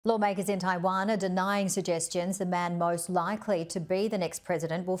Lawmakers in Taiwan are denying suggestions the man most likely to be the next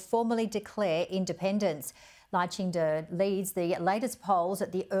president will formally declare independence. Lai Ching-te leads the latest polls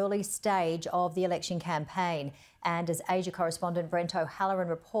at the early stage of the election campaign. And as Asia correspondent Brent O'Halloran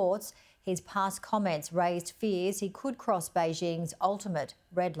reports, his past comments raised fears he could cross Beijing's ultimate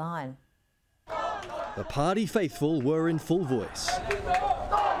red line. The party faithful were in full voice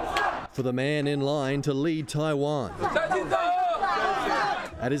for the man in line to lead Taiwan.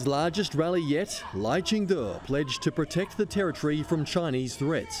 At his largest rally yet, Lai Ching-te pledged to protect the territory from Chinese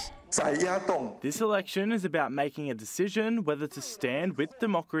threats. This election is about making a decision whether to stand with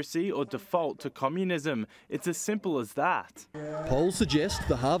democracy or default to communism. It's as simple as that. Polls suggest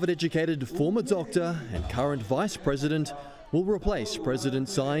the Harvard-educated former doctor and current vice president will replace President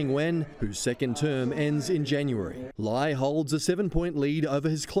Tsai Ing-wen, whose second term ends in January. Lai holds a 7-point lead over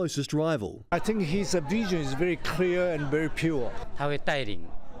his closest rival. I think his vision is very clear and very pure.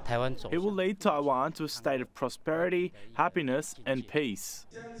 He will lead Taiwan to a state of prosperity, happiness and peace.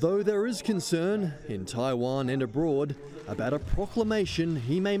 Though there is concern in Taiwan and abroad about a proclamation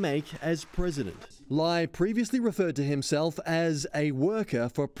he may make as president. Lai previously referred to himself as a worker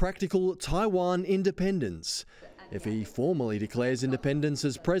for practical Taiwan independence. If he formally declares independence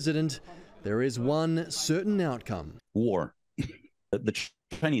as president, there is one certain outcome. War. The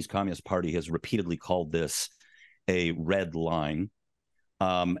Chinese Communist Party has repeatedly called this a red line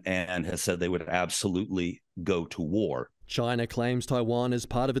and has said they would absolutely go to war. China claims Taiwan as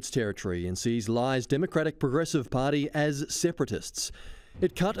part of its territory and sees Lai's Democratic Progressive Party as separatists.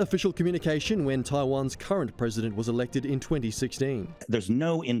 It cut official communication when Taiwan's current president was elected in 2016. There's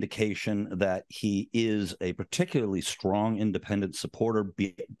no indication that he is a particularly strong independent supporter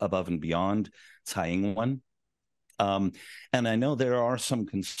above and beyond Tsai Ing-wen. And I know there are some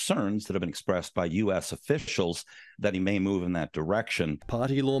concerns that have been expressed by U.S. officials that he may move in that direction.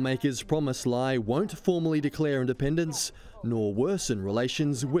 Party lawmakers promise Lai won't formally declare independence nor worsen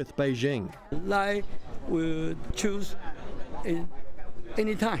relations with Beijing. Lai will choose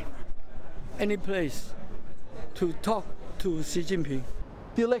any time, any place to talk to Xi Jinping.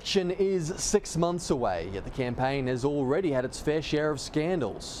 The election is 6 months away, yet the campaign has already had its fair share of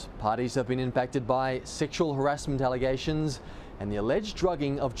scandals. Parties have been impacted by sexual harassment allegations and the alleged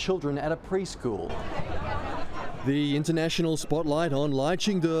drugging of children at a preschool. The international spotlight on Lai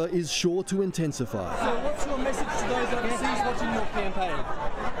Ching-te is sure to intensify. So what's your message to those overseas watching your campaign?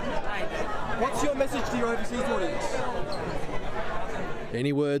 What's your message to your overseas audience?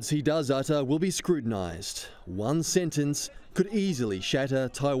 Any words he does utter will be scrutinised. One sentence could easily shatter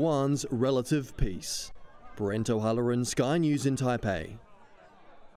Taiwan's relative peace. Brent O'Halloran, Sky News in Taipei.